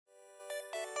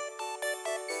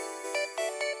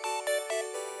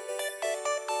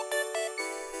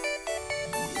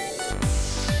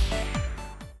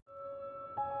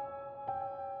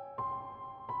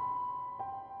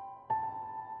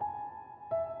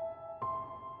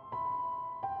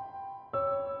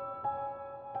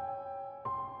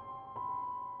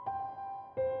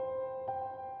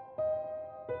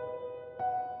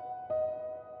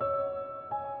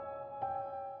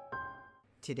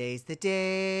Today's the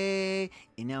day.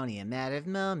 In only a matter of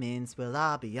moments, we'll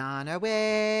all be on our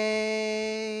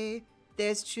way.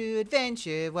 There's true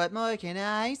adventure, what more can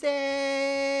I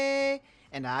say?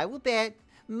 And I will bet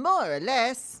more or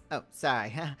less. Oh,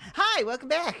 sorry. Hi, welcome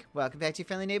back. Welcome back to your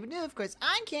friendly neighbor Newb. Of course,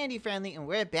 I'm Candy Friendly, and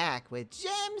we're back with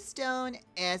Gemstone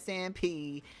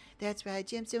SMP. That's right,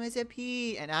 Gemstone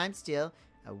SMP. And I'm still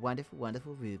a wonderful,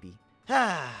 wonderful Ruby.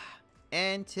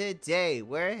 And today,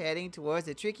 we're heading towards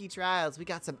the tricky trials. We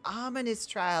got some ominous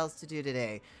trials to do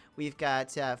today. We've got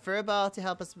Furball to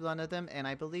help us with one of them, and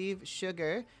I believe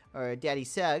Sugar, or Daddy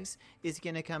Suggs, is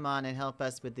going to come on and help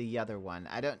us with the other one.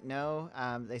 I don't know.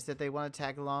 They said they want to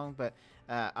tag along, but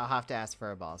I'll have to ask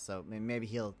Furball, so maybe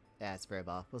he'll ask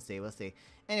Furball. We'll see, we'll see.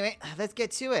 Anyway, let's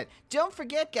get to it. Don't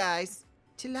forget, guys,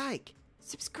 to like,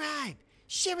 subscribe,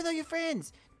 share with all your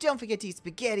friends. Don't forget to eat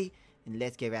spaghetti. And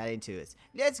let's get right into it.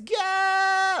 Let's go!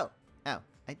 Oh,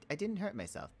 I didn't hurt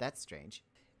myself. That's strange.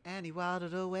 And he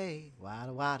waddled away,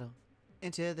 waddle, waddle,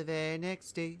 into the very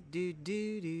next day. Do,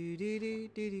 do, do, do, do,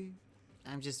 do, do.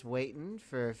 I'm just waiting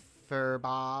for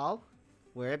Furball.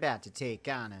 We're about to take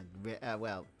on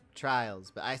well,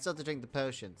 trials. But I still have to drink the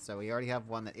potion, so we already have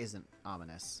one that isn't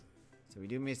ominous. So we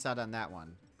do miss out on that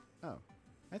one. Oh,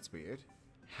 that's weird.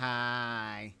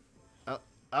 Hi. Oh.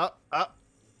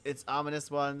 It's ominous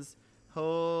ones.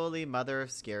 Holy mother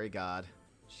of scary god.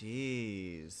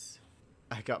 Jeez.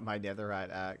 I got my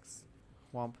netherite axe.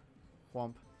 Whomp.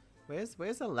 Whomp.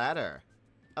 Where's a ladder?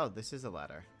 Oh, this is a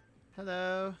ladder.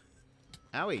 Hello.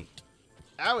 Owie.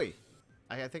 Owie.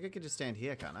 I think I can just stand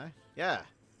here, can't I? Yeah.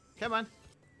 Come on.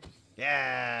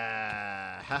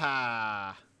 Yeah.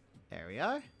 Haha. There we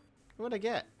are. What'd I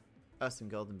get? Oh, some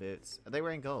golden boots. Are they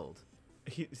wearing gold?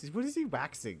 What is he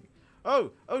waxing?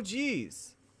 Oh,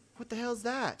 jeez. What the hell's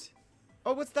that?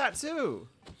 Oh, what's that too?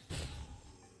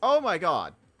 Oh my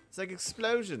god. It's like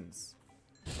explosions.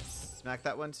 Smack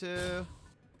that one too.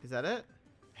 Is that it?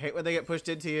 I hate when they get pushed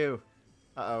into you.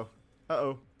 Uh-oh.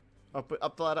 Uh-oh.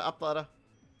 Up the ladder, up the ladder.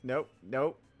 Nope.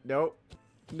 No. No.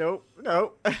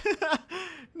 No.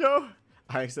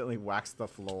 I accidentally waxed the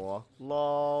floor.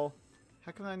 Lol.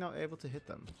 How come I'm not able to hit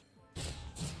them?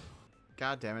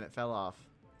 God damn it, it fell off.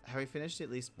 Have we finished at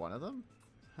least one of them?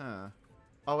 Huh.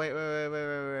 Oh,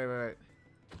 wait.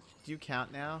 Do you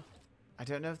count now? I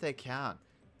don't know if they count.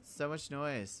 So much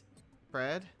noise.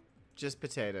 Bread? Just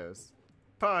potatoes.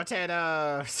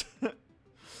 Potatoes!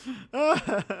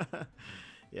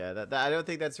 Yeah, I don't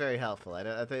think that's very helpful. I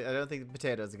don't think the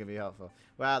potatoes are going to be helpful.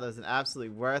 Wow, that was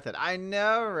absolutely worth it. I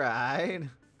know, right?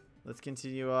 Let's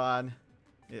continue on.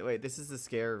 Wait, this is the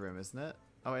scary room, isn't it?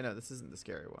 Oh, wait, no, this isn't the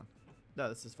scary one. No,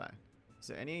 this is fine. Is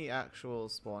there any actual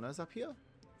spawners up here?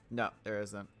 No, there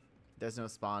isn't. There's no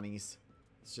spawnies.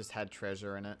 It's just had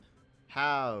treasure in it.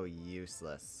 How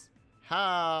useless.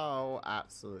 How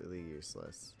absolutely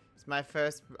useless. It's my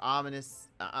first ominous,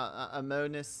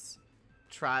 ominous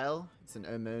trial. It's an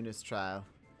ominous trial.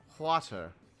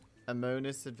 Water.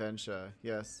 Ominous adventure.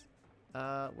 Yes.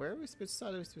 Where are we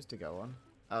supposed to go on?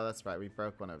 Oh, that's right. We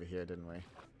broke one over here, didn't we?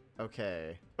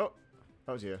 Okay. Oh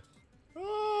dear.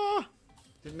 Ah!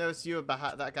 Didn't notice you were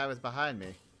behind. That guy was behind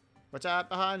me. Watch out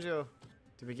behind you.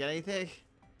 Did we get anything?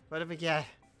 What did we get?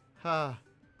 Huh.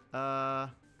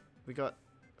 We got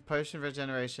a potion of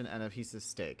regeneration and a piece of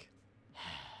steak.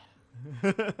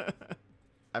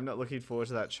 I'm not looking forward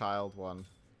to that child one.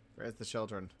 Where's the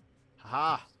children?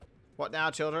 Haha! What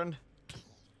now, children?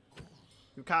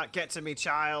 You can't get to me,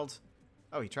 child!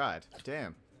 Oh, he tried.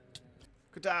 Damn.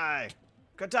 Good die!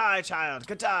 Good die, child!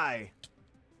 Good die!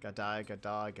 Good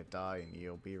die, and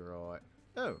you'll be right.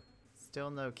 Oh, still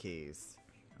no keys.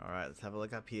 Alright, let's have a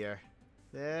look up here.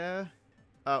 There.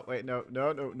 Oh, wait, no.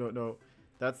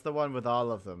 That's the one with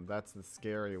all of them. That's the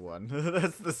scary one.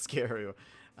 That's the scary one.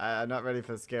 I'm not ready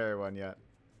for the scary one yet.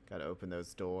 Gotta open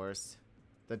those doors.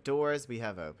 The doors we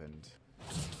have opened.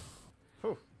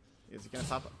 Whew. Is he gonna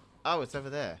pop up? Oh, it's over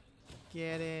there.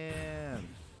 Get him.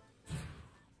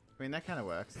 I mean, that kind of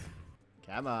works.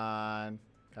 Come on.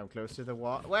 Come close to the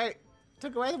water. Wait!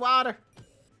 Took away the water!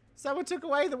 Someone took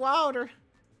away the water!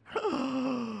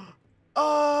 Oh!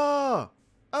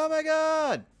 Oh my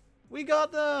god! We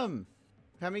got them!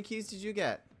 How many keys did you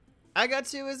get? I got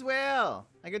 2 as well!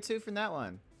 I got 2 from that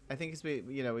one. I think it's we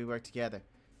work together.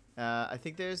 I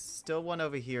think there's still one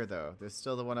over here though. There's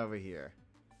still the one over here.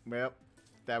 Well,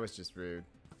 that was just rude.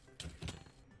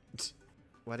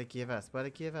 What'd it give us? What'd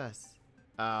it give us?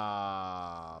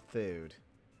 Ah, food.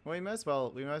 Well, we might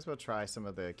as well try some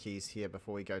of the keys here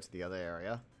before we go to the other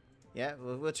area. Yeah,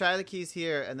 we'll try the keys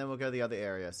here and then we'll go to the other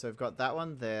area. So we've got that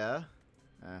one there.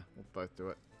 We'll both do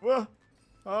it. Whoa!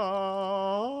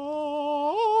 Oh!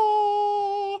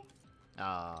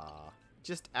 Ah,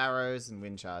 just arrows and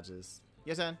wind charges.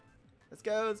 Your turn. Let's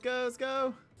go, let's go, let's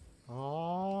go. Oh,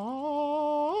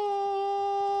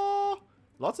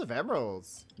 lots of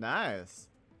emeralds. Nice.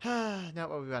 Not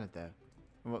what we wanted though.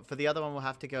 For the other one, we'll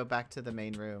have to go back to the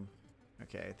main room.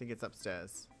 Okay, I think it's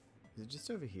upstairs. Is it just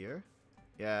over here?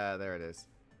 Yeah, there it is.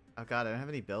 Oh god, I don't have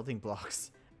any building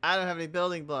blocks. I don't have any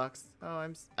building blocks. Oh,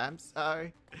 I'm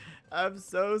sorry. I'm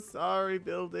so sorry,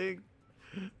 building.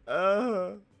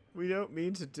 We don't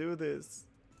mean to do this.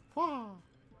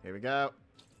 Here we go.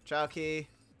 Trial key.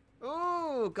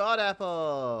 Ooh, god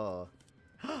apple.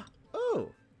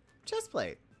 Ooh, chest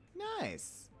plate.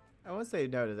 Nice. I won't say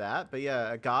no to that, but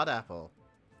yeah, a god apple.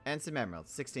 And some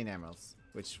emeralds. 16 emeralds.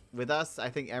 Which, with us, I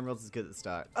think emeralds is good at the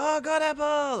start. Oh, god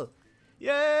apple!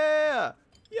 Yeah!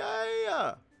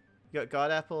 Yeah! You got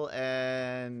god apple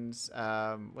and,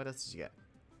 what else did you get?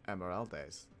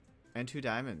 Emeraldes. And 2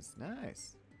 diamonds.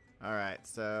 Nice. Alright,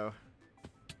 so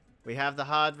we have the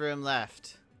hard room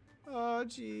left. Oh,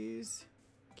 jeez.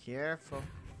 Careful.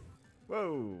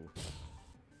 Whoa.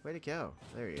 Where'd it go?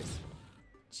 There he is.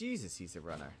 Jesus, he's a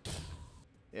runner.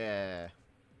 Yeah.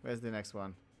 Where's the next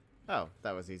one? Oh,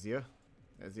 that was easier.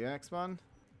 There's the next one.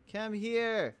 Come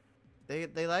here.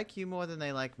 They like you more than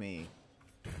they like me.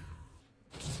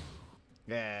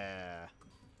 Yeah.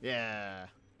 Yeah.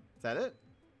 Is that it?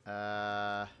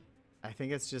 I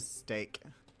think it's just steak.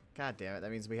 God damn it.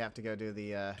 That means we have to go do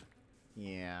the,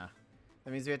 yeah.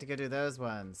 That means we have to go do those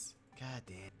ones. God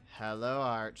damn. Hello,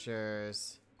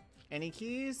 archers. Any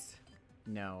keys?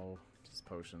 No. Just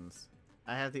potions.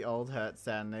 I have the old hurt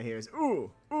sound that hears,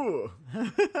 ooh, ooh.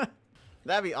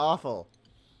 That'd be awful.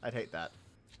 I'd hate that.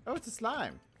 Oh, it's a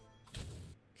slime.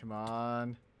 Come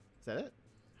on. Is that it?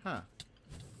 Huh.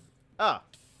 Oh.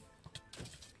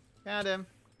 Found him.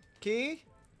 Key?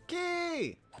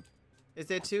 Key! Is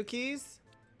there 2 keys?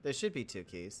 There should be 2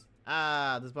 keys.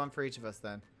 Ah, there's one for each of us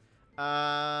then.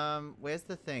 Where's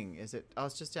the thing? Is it? Oh,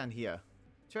 it's just down here.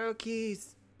 Throw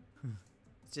keys.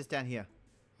 It's just down here.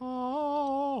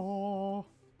 Oh.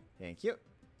 Thank you.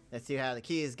 Let's see how the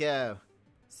keys go.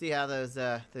 See how those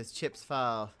chips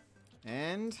fall.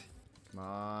 And come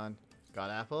on.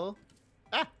 God apple.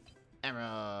 Ah!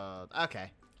 Emerald.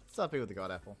 Okay. Stop it with the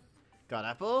god apple. God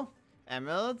apple.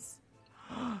 Emeralds.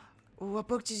 Ooh, what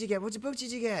book did you get? What book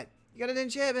did you get? You got an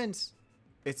enchantment.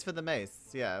 It's for the mace.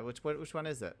 Yeah. Which one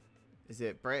is it? Is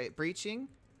it breaching?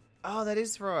 Oh, that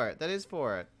is for it. That is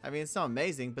for it. I mean, it's not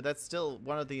amazing, but that's still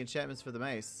one of the enchantments for the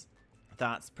mace.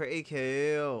 That's pretty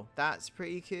cool. That's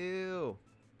pretty cool.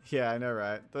 Yeah, I know,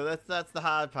 right? But that's the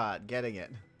hard part, getting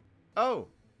it. Oh,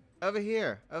 over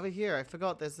here. Over here. I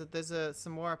forgot. There's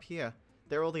some more up here.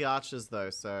 They're all the archers, though,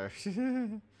 so.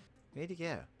 Where'd you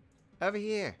go? Over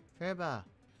here. Furbar.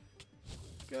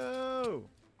 Go.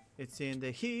 It's in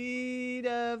the heat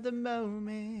of the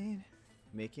moment.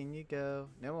 Making you go.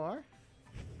 No more?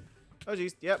 Oh,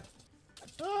 jeez. Yep.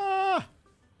 Ah!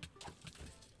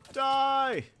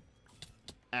 Die!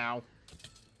 Ow.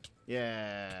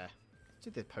 Yeah. Let's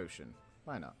do the potion.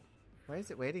 Why not? Why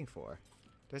is it waiting for?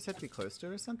 Do I just have to be close to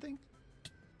it or something?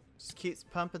 Just keeps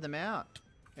pumping them out.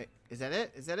 Wait, is that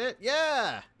it? Is that it?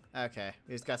 Yeah! Okay.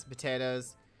 We just got some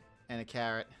potatoes and a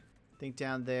carrot. I think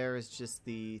down there is just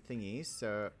the thingies.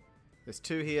 So there's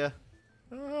 2 here.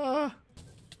 Ah!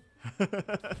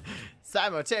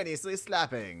 Simultaneously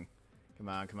slapping. Come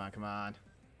on, come on, come on.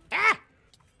 Ah!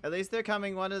 At least they're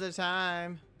coming one at a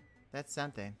time. That's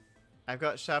something. I've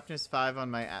got sharpness 5 on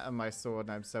my sword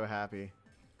and I'm so happy.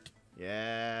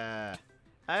 Yeah.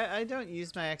 I don't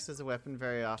use my axe as a weapon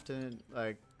very often.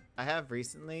 Like, I have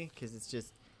recently, because it's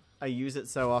just, I use it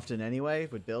so often anyway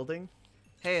with building.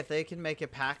 Hey, if they can make a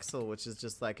paxel, which is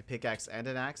just like a pickaxe and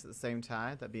an axe at the same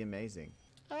time, that'd be amazing.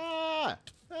 Ah!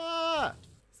 Ah!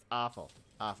 It's awful.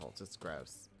 Awful. Just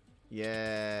gross.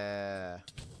 Yeah.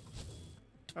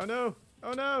 Oh no!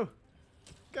 Oh no!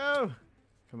 Go!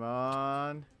 Come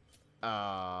on.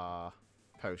 Ah,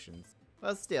 potions.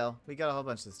 Well, still, we got a whole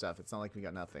bunch of stuff. It's not like we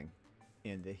got nothing.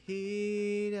 In the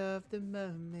heat of the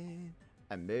moment,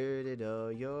 I murdered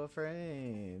all your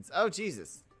friends. Oh,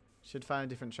 Jesus. Should find a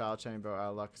different trial chamber.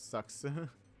 Our luck sucks.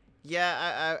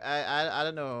 Yeah, I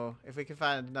don't know. If we can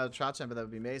find another trial chamber, that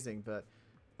would be amazing. But,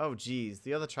 oh, geez.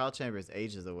 The other trial chamber is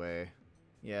ages away.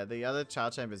 Yeah, the other trial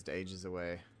chamber is ages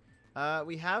away.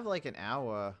 We have like an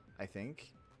hour, I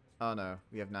think. Oh, no.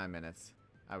 We have 9 minutes.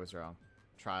 I was wrong.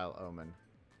 Trial omen.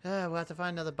 We'll have to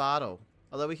find another bottle.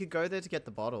 Although we could go there to get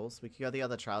the bottles. We could go to the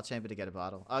other trial chamber to get a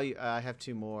bottle. Oh, I have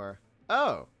 2 more.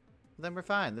 Oh! Well, then we're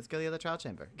fine. Let's go to the other trial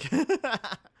chamber.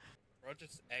 Bro,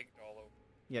 just egged all over.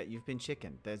 Yeah, you've been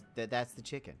chicken. That's the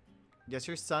chicken. That's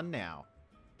your son now.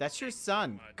 That's your Thank you so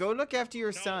son. much. Go look after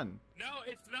your No, son. No,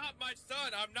 it's not my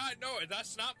son. I'm not. No,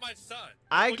 that's not my son. He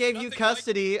I looks gave you nothing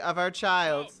custody of our Like,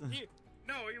 child.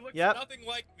 no, he looks Yep. nothing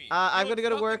like me. I'm gonna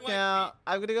go to work now.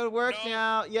 I'm gonna go to work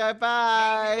now. Yeah,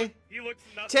 bye. He looks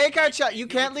nothing Take our like child. me. You He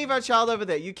can't looks- leave our child over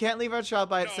there. You can't leave our child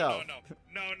by itself.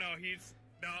 No. He's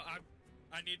no.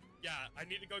 I need. Yeah, I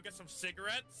need to go get some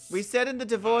cigarettes. We said in the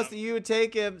divorce that you would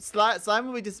take him. Slime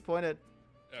will be disappointed.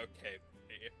 Okay.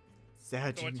 So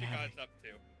what you guys up to?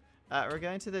 We're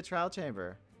going to the trial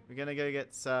chamber. We're gonna go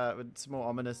get some more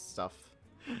ominous stuff.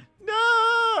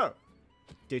 No!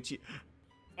 Did you?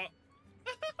 Oh.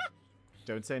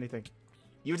 Don't say anything.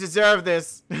 You deserve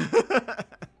this.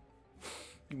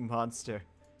 You monster.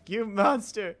 You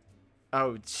monster.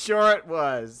 Oh, sure it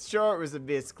was. Sure it was a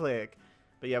misclick.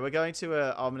 But yeah, we're going to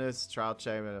a ominous trial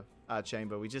chamber.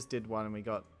 We just did one and we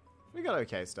got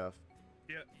okay stuff.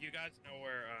 Yeah, you guys know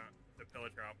where the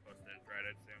pillager outpost is, right?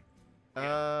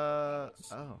 I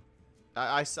assume. Oh.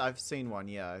 I've seen one.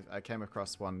 Yeah, I came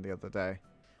across one the other day.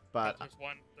 But there's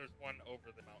one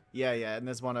over the mountain. yeah, and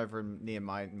there's one over near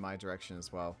my direction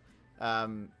as well.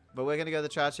 But we're gonna go to the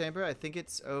trial chamber. I think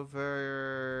it's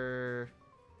over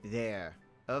there,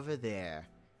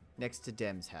 next to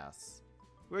Dem's house.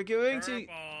 We're going to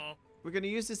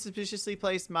use the suspiciously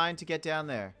placed mine to get down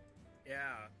there.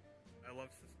 Yeah, I love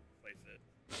to place it.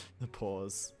 The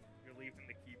pause. You're leaving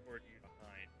the keyboard you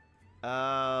behind.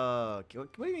 Oh,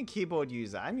 what do you mean keyboard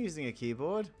user? I'm using a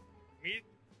keyboard. Me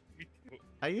too.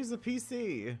 I use a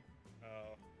PC.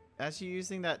 Oh. Actually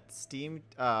using that Steam.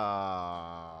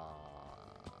 I'm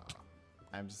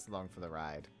just along for the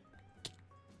ride.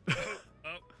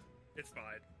 Oh, it's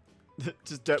fine.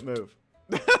 Just don't move.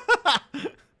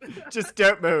 Just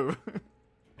don't move.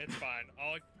 It's fine.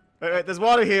 Wait, there's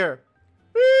water here.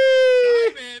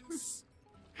 Diamonds!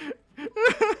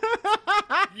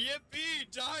 Yippee!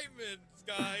 Diamonds,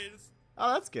 guys!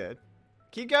 Oh, that's good.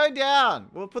 Keep going down.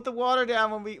 We'll put the water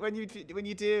down when you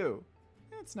do.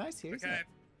 Yeah, it's nice here. Isn't Okay, it?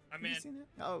 I'm Have you in. seen that?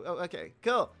 Oh, okay,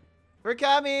 cool. We're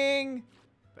coming.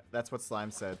 That's what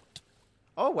Slime said.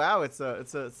 Oh wow, it's a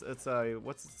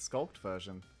what's the sculpt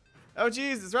version? Oh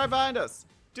jeez, it's right behind us.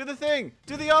 Do the thing.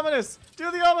 Do the ominous. Do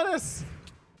the ominous.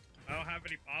 I don't have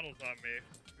any bottles on me.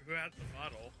 Who has the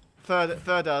bottle?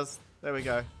 Fur does. There we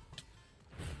go.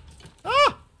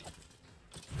 Ah!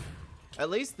 At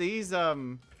least these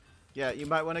yeah, you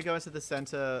might want to go into the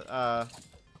center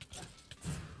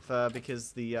Fur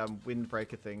because the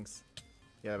windbreaker things.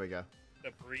 Yeah, there we go.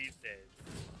 The breezes.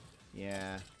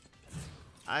 Yeah.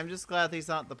 I'm just glad these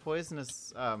aren't the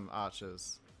poisonous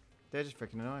archers. They're just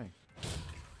freaking annoying.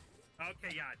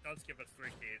 Okay, yeah, it does give us 3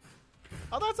 keys.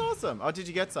 Oh, that's awesome. Oh, did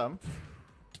you get some?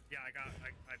 Yeah, I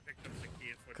picked up the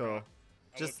keys. Which Cool.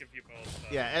 I Just will give you both.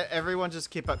 yeah, everyone just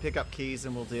pick up keys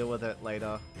and we'll deal with it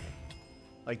later.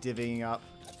 Like divvying up.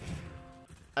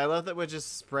 I love that we're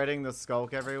just spreading the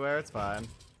skulk everywhere. It's fine.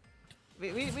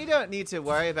 We don't need to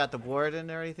worry about the warden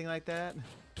or anything like that.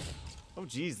 Oh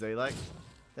jeez, they like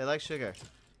sugar.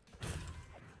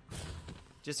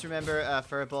 Just remember,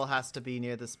 Furball has to be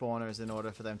near the spawners in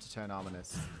order for them to turn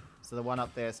ominous. So the one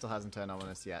up there still hasn't turned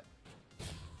ominous yet.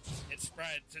 It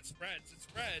spreads, it spreads, it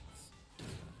spreads.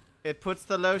 It puts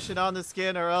the lotion on the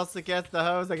skin or else it gets the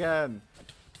hose again.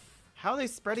 How are they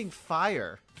spreading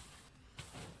fire?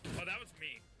 Oh, that was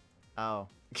me. Oh.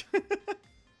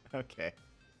 Okay.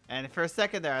 And for a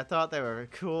second there, I thought they were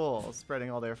cool,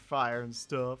 spreading all their fire and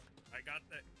stuff. I got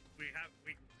that.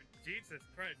 Jesus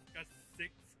Christ, we got 6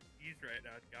 keys right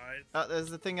now, guys. Oh, there's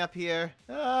the thing up here.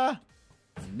 Ah!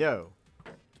 No.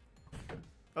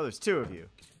 Oh, there's 2 of you.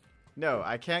 No,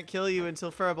 I can't kill you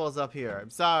until Furball's up here. I'm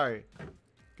sorry.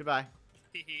 Goodbye.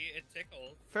 It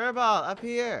tickles. Furball, up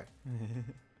here.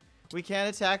 We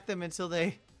can't attack them until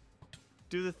they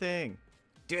do the thing.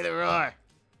 Do the roar.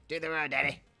 Do the roar,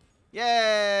 daddy.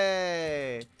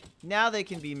 Yay! Now they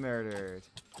can be murdered.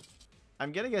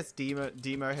 I'm gonna guess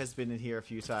Demo has been in here a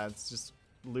few times, just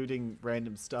looting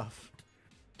random stuff.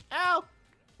 Ow!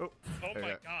 Oh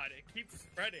my god, it keeps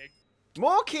spreading.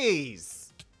 More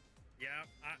keys! Yeah,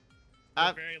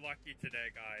 we're very lucky today,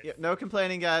 guys. Yeah, no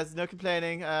complaining, guys. No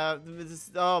complaining.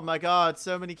 Oh my god,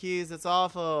 so many keys. It's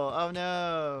awful. Oh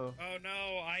no. Oh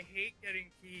no, I hate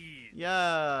getting keys.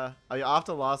 Yeah. Oh, yeah,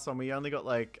 after last one, we only got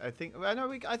like I think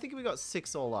we got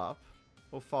 6 all up,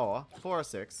 or 4 or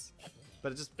 6,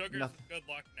 but it just Sugar's good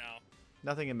luck now.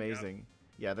 Nothing amazing. Yep.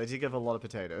 Yeah, they did give a lot of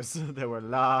potatoes. There were a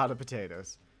lot of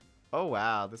potatoes. Oh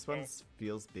wow, this one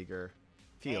feels bigger.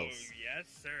 Feels. Oh yes,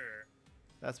 sir.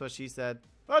 That's what she said.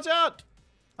 Watch out!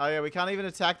 Oh yeah, we can't even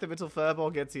attack them until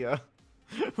Furball gets here.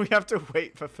 We have to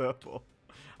wait for Furball.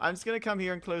 I'm just gonna come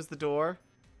here and close the door.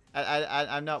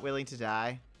 I'm not willing to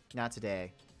die. Not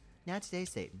today. Not today,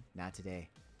 Satan. Not today.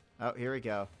 Oh, here we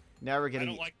go. Now we're I getting...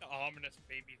 don't like the ominous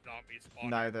baby zombies spawning.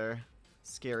 Neither.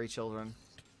 Scary children.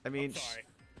 I mean...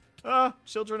 I'm sorry.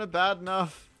 Children are bad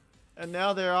enough. And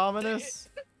now they're ominous.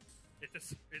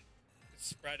 It's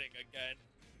spreading again.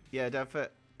 Yeah, don't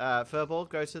fit. Furball,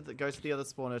 go to the other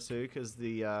spawner too, because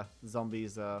the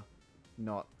zombies are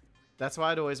not. That's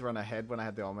why I'd always run ahead when I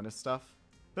had the ominous stuff.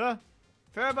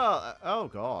 Furball! Oh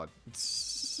god.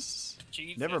 Jesus.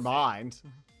 Never mind.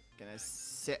 Gonna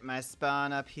set my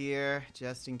spawn up here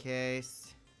just in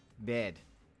case. Bed.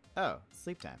 Oh,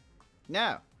 sleep time.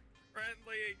 No.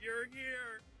 Friendly, you're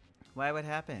here. Why? What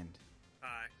happened?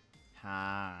 Hi.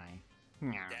 Hi.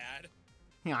 Dad.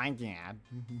 Hi, Dad.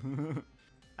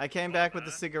 I came back with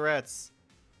the cigarettes.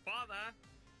 Father.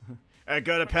 I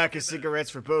got a pack of cigarettes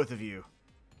for both of you.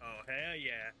 Oh, hell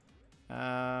yeah.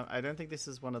 I don't think this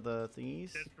is one of the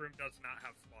thingies. This room does not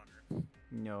have spawners.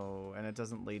 No, and it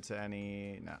doesn't lead to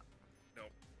any... No.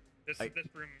 Nope. This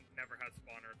room never has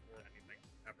spawners or anything,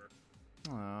 ever.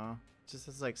 Aww. Just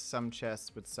has like some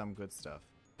chests with some good stuff.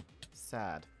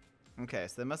 Sad. Okay,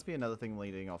 so there must be another thing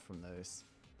leading off from those.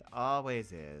 There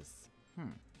always is.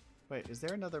 Wait, is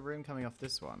there another room coming off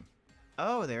this one?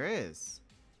 Oh, there is.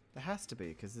 There has to be,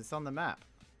 because it's on the map.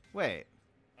 Wait.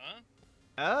 Huh?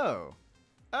 Oh.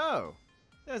 Oh.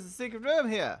 There's a secret room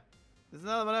here. There's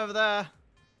another one over there.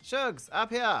 Shugs,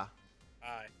 up here.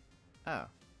 Hi. Oh,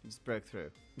 you just broke through.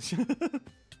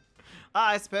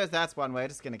 I suppose that's one way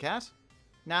to skin a cat.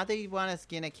 Not that you'd want to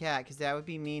skin a cat, because that would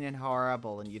be mean and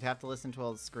horrible, and you'd have to listen to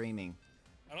all the screaming.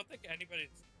 I don't think anybody's,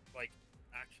 like,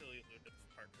 actually looted this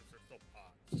part, because they're still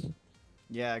pods.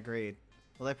 Yeah, agreed.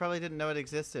 Well, they probably didn't know it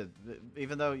existed,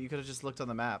 even though you could have just looked on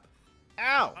the map.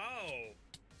 Ow! Oh!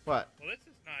 What? Well, this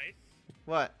is nice.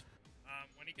 What?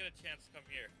 When you get a chance, come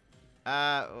here.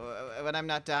 When I'm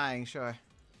not dying, sure.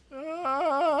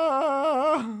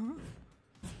 Run!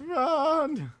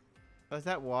 Oh, is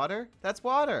that water? That's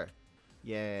water!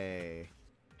 Yay.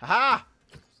 Haha!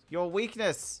 Your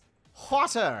weakness!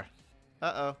 Water!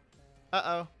 Uh-oh.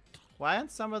 Uh-oh. Why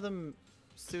aren't some of them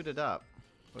suited up?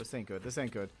 Oh, this ain't good. This ain't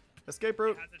good. Escape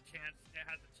route! It has a chance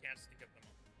to give them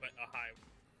a high.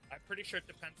 I'm pretty sure it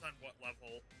depends on what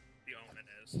level the omen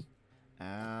is.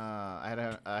 Ah,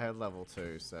 I had level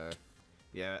 2, so...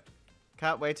 Yeah.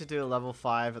 Can't wait to do a level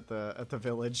 5 at the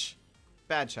village.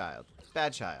 Bad child.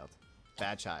 Bad child.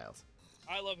 Bad child.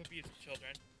 I love abusing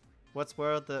children. What's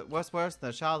worse than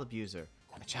a child abuser?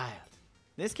 A child.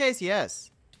 In this case, yes.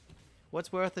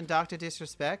 What's worse than Dr.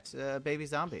 Disrespect? Baby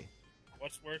zombie.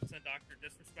 What's worse than Dr.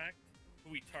 Disrespect?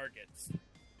 Who he targets.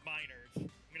 Minors. I'm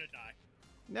gonna die.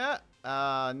 No.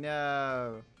 Oh,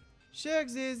 no.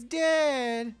 Shugs is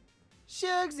dead.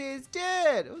 Shugs is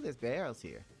dead. Oh, there's barrels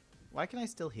here. Why can I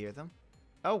still hear them?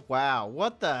 Oh, wow.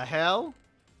 What the hell?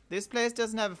 This place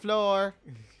doesn't have a floor.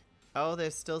 Oh,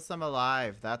 there's still some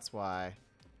alive. That's why.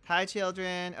 Hi,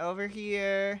 children. Over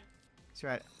here. That's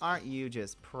right. Aren't you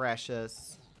just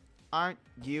precious? Aren't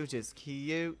you just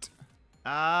cute?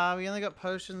 Ah, we only got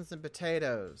potions and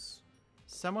potatoes.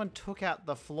 Someone took out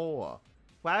the floor.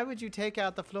 Why would you take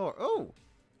out the floor? Oh.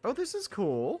 Oh, this is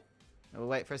cool. We'll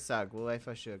wait for Sug. We'll wait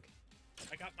for Shug.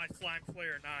 I got my Slime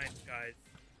Slayer 9, guys.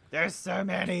 There's so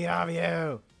many of you.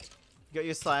 You got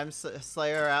your Slime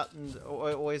Slayer out and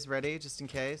always ready, just in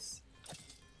case.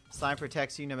 Slime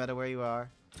protects you no matter where you are.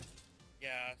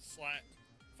 Yeah, slime.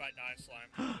 If I die, slime.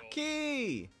 Will...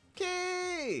 Key!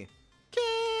 Key!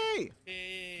 Key!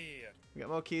 Hey. We got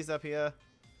more keys up here.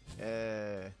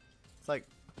 It's like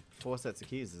 4 sets of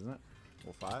keys, isn't it?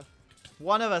 Or 5?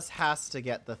 One of us has to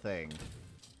get the thing.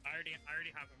 I already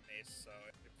have a mace, so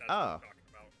if that's Oh. what I'm talking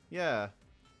about. Yeah.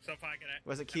 So if I get a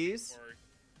Was it heavy keys? core-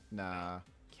 Nah.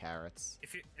 Carrots.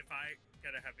 if I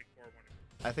get a heavy core one.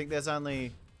 I think there's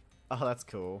only... Oh, that's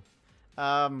cool.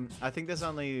 I think there's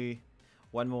only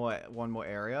one more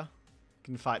area. You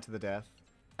can fight to the death.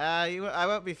 I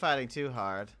won't be fighting too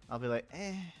hard. I'll be like,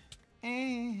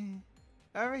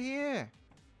 over here.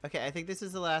 Okay, I think this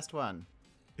is the last one.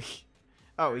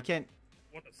 Oh, we can't...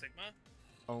 What the Sigma?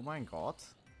 Oh my god.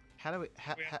 How do we... We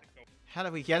have to go. How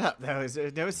do we get up though? Is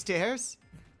there no stairs?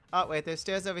 Oh wait, there's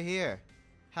stairs over here.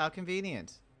 How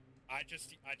convenient. I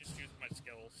just used my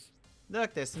skills.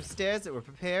 Look, there's some stairs that were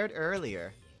prepared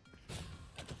earlier.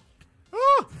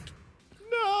 Oh!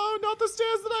 No, not the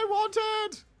stairs that I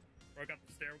wanted! Or I got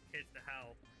the staircase to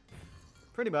hell.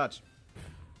 Pretty much.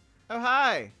 Oh,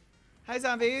 hi! Hi,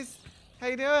 zombies! How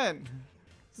you doing?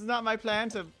 This is not my plan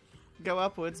to go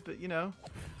upwards, but you know,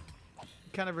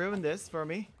 you kind of ruined this for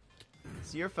me.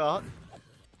 It's your fault.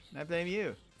 And I blame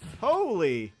you.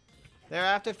 Holy! They're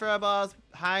after Furballs,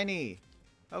 Heiny.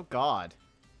 Oh, God.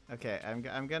 Okay, I'm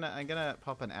gonna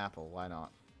pop an apple. Why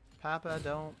not? Papa,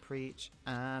 don't preach.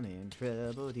 I'm in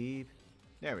trouble deep.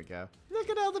 There we go. Look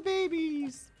at all the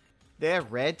babies. They're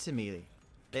red to me.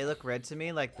 They look red to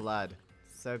me like blood.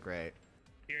 So great.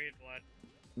 Period blood.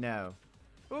 No.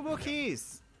 Ooh, more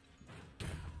keys.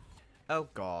 Oh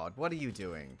God, what are you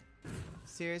doing?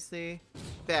 Seriously?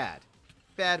 Bad.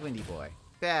 Bad, Windy Boy.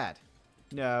 Bad.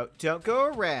 No, don't go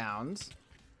around.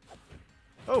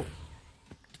 Oh.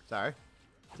 Sorry.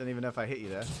 Don't even know if I hit you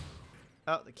there.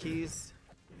 Oh, the keys.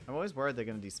 I'm always worried they're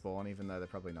going to despawn, even though they're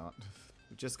probably not.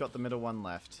 We've just got the middle one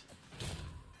left.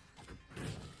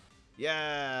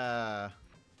 Yeah.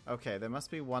 Okay, there must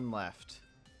be one left.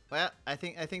 Well, I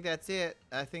think that's it.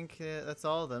 I think that's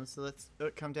all of them. So let's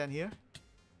come down here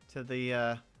to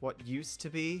the what used to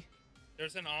be.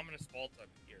 There's an ominous vault up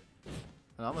here.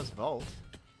 An almost vault.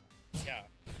 Yeah.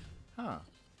 Huh.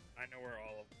 I know where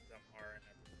all of them are and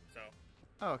everything. So.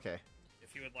 Oh, okay.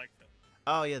 If you would like to.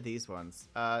 Oh yeah, these ones.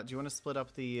 Do you want to split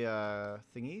up the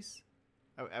thingies?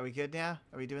 Are we good now?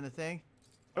 Are we doing the thing?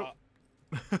 Oh.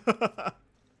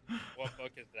 What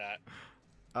book is that?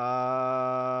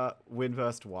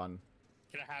 Windburst 1.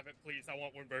 Can I have it, please? I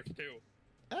want Windburst 2.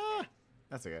 Ah,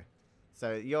 that's okay.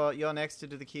 So you're next to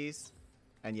do the keys,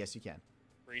 and yes, you can.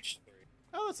 Breach 3.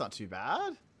 Oh, that's not too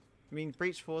bad. I mean,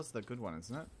 Breach 4's the good one,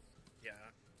 isn't it? Yeah.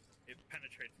 It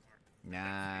penetrates more.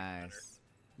 Nice.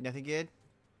 Nothing good?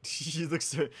 You look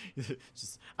so...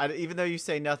 just, even though you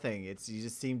say nothing, you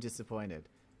just seem disappointed.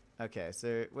 Okay,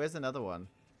 so where's another one?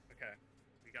 Okay.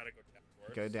 We gotta go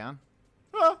downwards. Go down?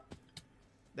 Ah!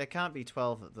 There can't be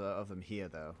 12 of them here,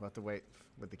 though. We'll have to wait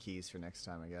with the keys for next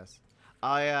time, I guess.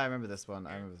 Oh, yeah, I remember this one.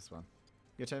 I remember this one.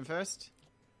 Your turn first?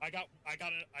 I got a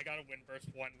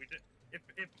Windburst 1. We did...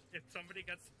 If somebody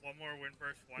gets one more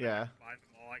Windburst 1 Yeah. and I find them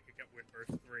all, I could get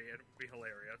Windburst 3. It would be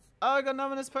hilarious. Oh, I got an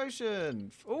ominous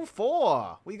potion. Oh,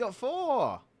 4. We got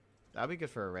 4. That'd be good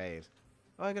for a raid.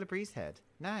 Oh, I got a breeze head.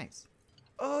 Nice.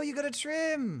 Oh, you got a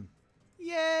trim.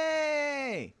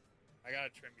 Yay. I got a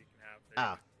trim you can have.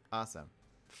 Ah, awesome.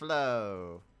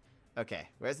 Flow. Okay,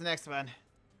 where's the next one?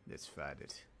 Let's find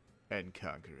it and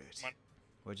conquer it. Come on.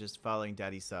 We're just following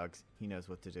Daddy Suggs. He knows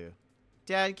what to do.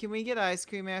 Dad, can we get ice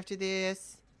cream after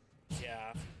this?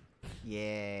 Yeah.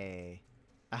 Yay.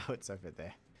 Oh, it's over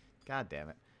there. God damn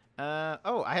it.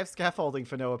 Oh, I have scaffolding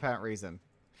for no apparent reason.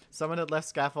 Someone had left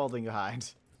scaffolding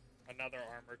behind. Another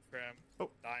armor trim. Oh.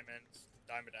 Diamonds.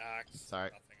 Diamond axe. Sorry.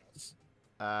 Nothing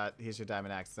else. Here's your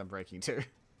diamond axe I'm breaking too.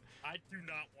 I do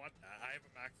not want that. I have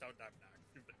a maxed out diamond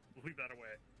axe. Leave that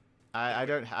away. I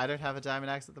don't have a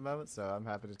diamond axe at the moment, so I'm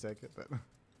happy to take it,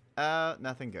 but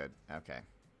nothing good. Okay.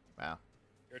 Wow.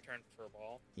 Your turn for a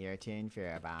ball. Your turn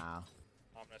for a ball.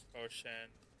 Ominous potion.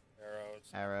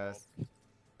 Arrows. Arrows. Bolt.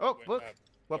 Oh, book.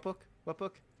 What book? What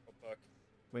book? What book?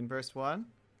 Windburst 1?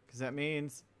 Because that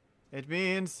means... It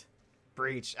means...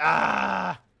 Breach.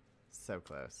 Ah! So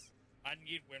close. I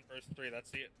need Windburst 3.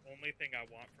 That's the only thing I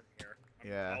want from here.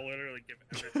 Yeah. I'll literally give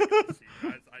everything else to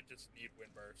you guys. I just need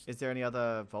Windburst. Is there any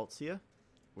other vaults here?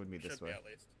 Wouldn't be this Should way. be at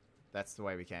least. That's the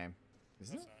way we came.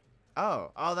 Isn't That's it? not.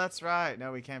 Oh, that's right.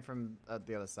 No, we came from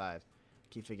the other side.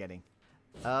 Keep forgetting.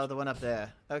 Oh, the one up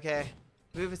there. Okay.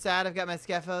 Move aside. I've got my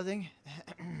scaffolding.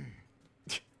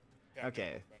 Yeah,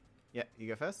 Okay. Yeah, you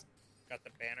go first. Got the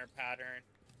banner pattern.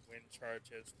 Wind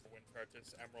charges.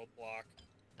 Emerald block.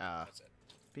 Ah. That's it.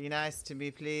 Be nice to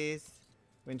me, please.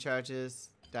 Wind charges.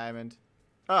 Diamond.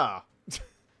 Oh.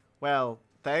 Well,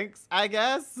 thanks, I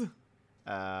guess.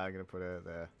 I'm gonna put it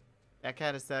there. That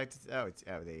kind of sucked. Oh,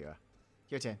 there you are.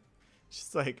 Your turn.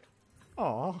 She's like,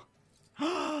 oh.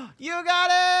 You got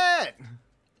it!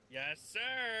 Yes,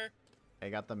 sir. I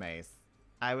got the mace.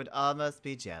 I would almost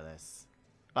be jealous.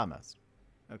 Almost.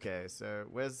 Okay, so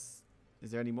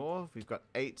is there any more? We've got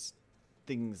 8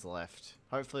 things left.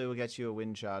 Hopefully we'll get you a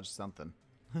wind charge something.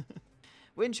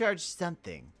 Wind charge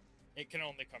something. It can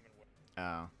only come in wind.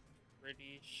 Oh.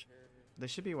 Pretty sure. There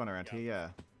should be one around here, yeah.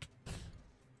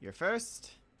 You're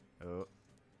first. Oh.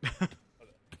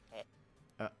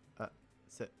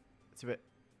 It's a bit.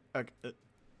 Okay.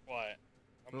 What?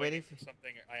 I'm We're waiting waiting for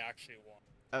something I actually want.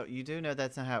 Oh, you do know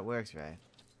that's not how it works, right?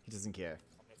 He doesn't care.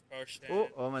 Ominous potion. Oh,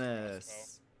 ominous.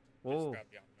 Just Whoa. grab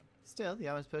the ominous. Still, the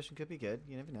ominous potion could be good.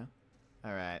 You never know.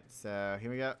 Alright, so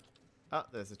here we go. Oh,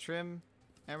 there's a trim.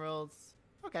 Emeralds.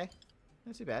 Okay.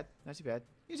 Not too bad. Not too bad.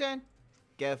 Your turn.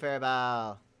 Go for a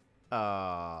ball.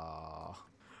 Oh.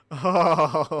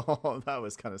 Oh, that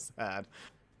was kind of sad.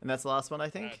 And that's the last one, I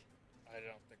think? I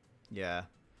don't think. Yeah.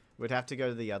 We'd have to go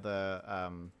to the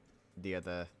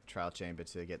other trial chamber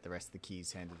to get the rest of the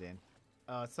keys handed in.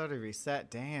 Oh, it's already reset.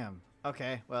 Damn.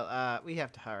 Okay, well, we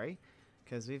have to hurry.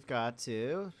 Because we've got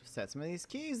to set some of these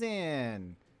keys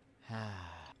in.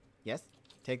 Yes?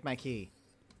 Take my key.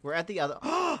 We're at the other...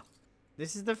 Oh!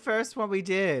 This is the first one we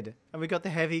did. And we got the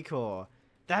heavy core.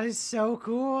 That is so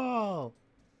cool.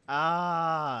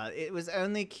 Ah, it was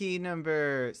only key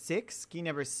number 6? Key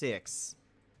number 6.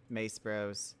 Mace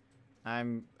Bros.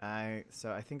 So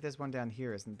I think there's one down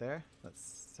here, isn't there?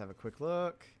 Let's have a quick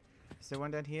look. Is there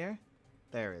one down here?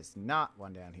 There is not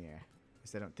one down here. At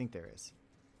least I don't think there is.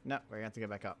 No, we're gonna have to go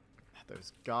back up.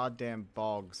 Those goddamn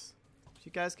bogs. If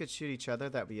you guys could shoot each other,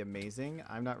 that'd be amazing.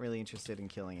 I'm not really interested in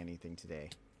killing anything today.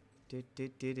 What's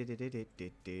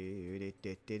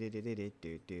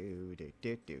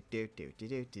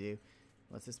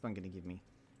this one gonna give me?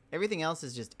 Everything else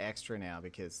is just extra now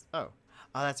because... Oh,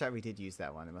 that's right. We did use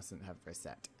that one. It mustn't have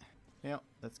reset. Yep,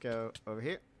 let's go over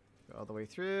here. Go all the way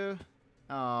through.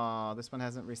 Oh, this one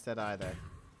hasn't reset either.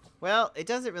 Well, it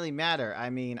doesn't really matter.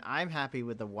 I mean, I'm happy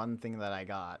with the one thing that I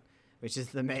got, which is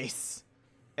the mace.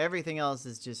 Everything else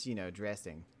is just, you know,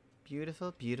 dressing. Beautiful,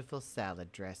 beautiful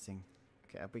salad dressing.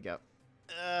 Okay, up we go.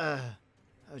 Oh,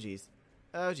 jeez.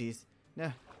 Oh, jeez.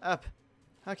 No, up.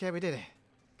 Okay, we did it.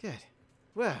 Good.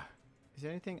 Whoa. Is there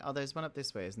anything? Oh, there's one up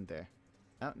this way, isn't there?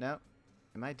 Oh, no.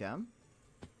 Am I dumb?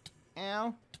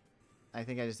 Ow. I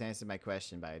think I just answered my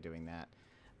question by doing that.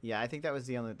 Yeah, I think that was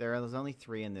the only... There was only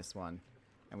 3 in this one.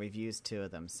 And we've used 2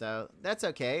 of them. So, that's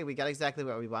okay. We got exactly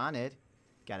what we wanted.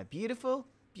 Got a beautiful,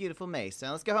 beautiful mace.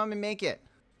 Now, let's go home and make it.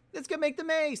 Let's go make the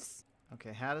mace!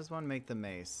 Okay, how does one make the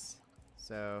mace?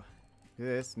 So,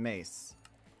 this mace.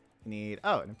 We need...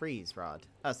 Oh, and a breeze rod.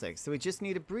 Oh, so we just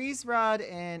need a breeze rod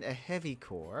and a heavy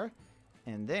core.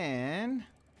 And then...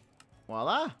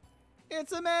 Voila!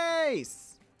 It's a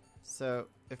mace! So,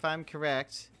 if I'm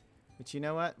correct... But you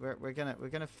know what? We're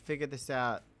gonna figure this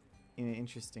out in an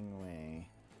interesting way.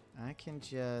 I can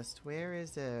just... Where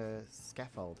is a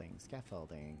scaffolding?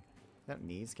 Scaffolding. I don't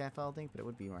need scaffolding, but it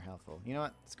would be more helpful. You know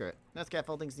what? Screw it. No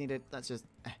scaffolding's needed. Let's just...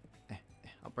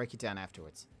 I'll break it down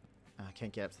afterwards. Oh, I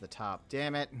can't get up to the top.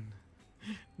 Damn it.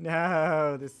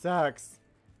 No, this sucks.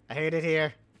 I hate it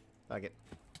here. Fuck it.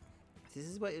 This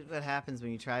is what happens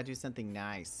when you try to do something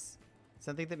nice.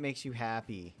 Something that makes you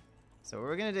happy. So what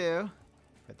we're gonna do...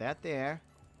 Put that there.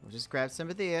 We'll just grab some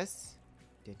of this.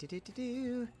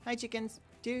 Hi, chickens.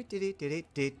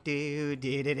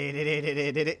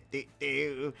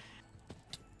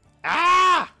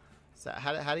 Ah! So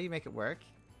how do you make it work?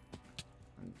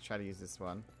 I'm try to use this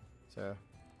one. So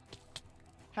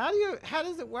how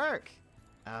does it work?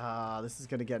 Ah, this is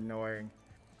gonna get annoying.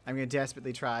 I'm gonna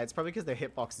desperately try. It's probably because their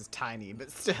hitbox is tiny,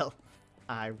 but still.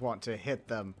 I want to hit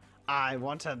them. I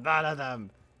want to murder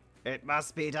them. It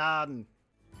must be done.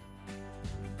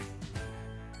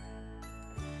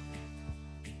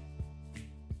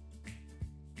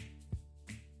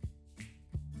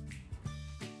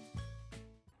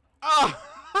 Oh!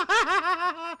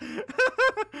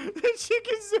 The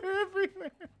chickens are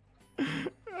everywhere.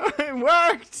 It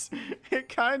worked. It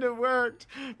kind of worked.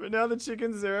 But now the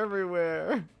chickens are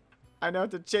everywhere. I now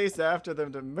have to chase after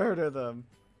them to murder them.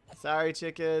 Sorry,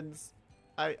 chickens.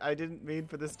 I didn't mean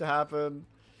for this to happen.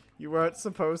 You weren't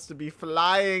supposed to be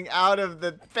flying out of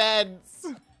the fence.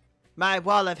 My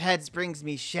wall of heads brings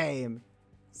me shame.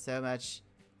 So much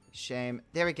shame.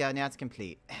 There we go. Now it's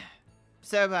complete.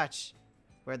 So much.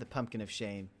 We're the pumpkin of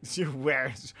shame.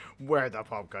 We're the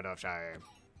pumpkin of shame.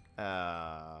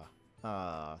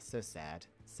 Oh, so sad.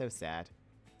 So sad.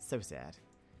 So sad.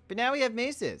 But now we have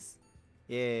maces.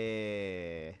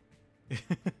 Yeah.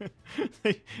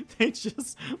 they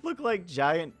just look like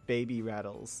giant baby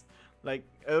rattles. Like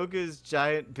ogre's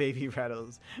giant baby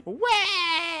rattles.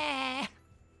 Wah!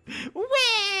 Wah!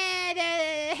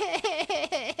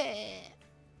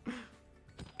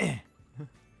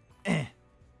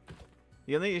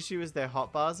 The only issue is their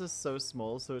hotbars are so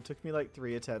small, so it took me like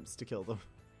 3 attempts to kill them.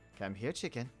 Come here,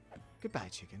 chicken. Goodbye,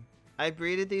 chicken. I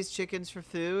breeded these chickens for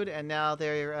food, and now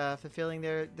they're fulfilling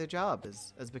their job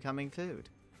as becoming food.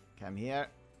 Come here.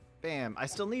 Bam. I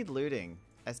still need looting.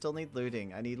 I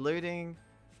need looting,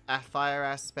 a fire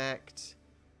aspect,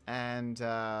 and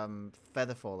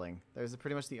feather falling. Those are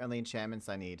pretty much the only enchantments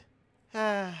I need.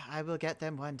 I will get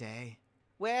them one day.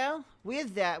 Well,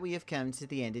 with that, we have come to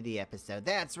the end of the episode.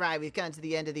 That's right, we've come to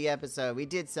the end of the episode. We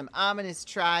did some ominous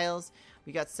trials.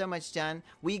 We got so much done.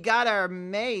 We got our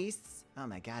mace. Oh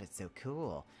my god, it's so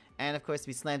cool. And of course,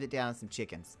 we slammed it down on some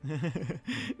chickens.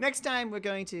 Next time, we're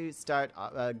going to start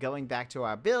going back to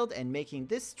our build and making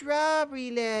this strawberry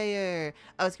layer.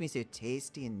 Oh, it's going to be so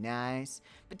tasty and nice.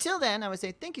 But till then, I would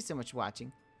say thank you so much for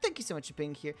watching. Thank you so much for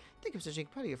being here. Thank you for being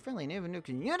part of your friendly Neighbourhood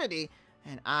community.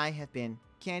 And I have been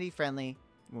Candy Friendly,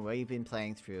 where we've been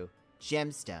playing through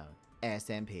Gemstone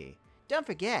SMP. Don't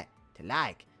forget to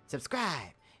like,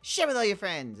 subscribe, share with all your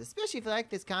friends, especially if you like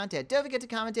this content. Don't forget to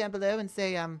comment down below and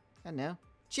say, I don't know,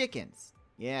 chickens.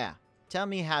 Yeah, tell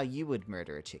me how you would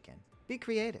murder a chicken. Be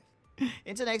creative.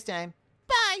 Until next time.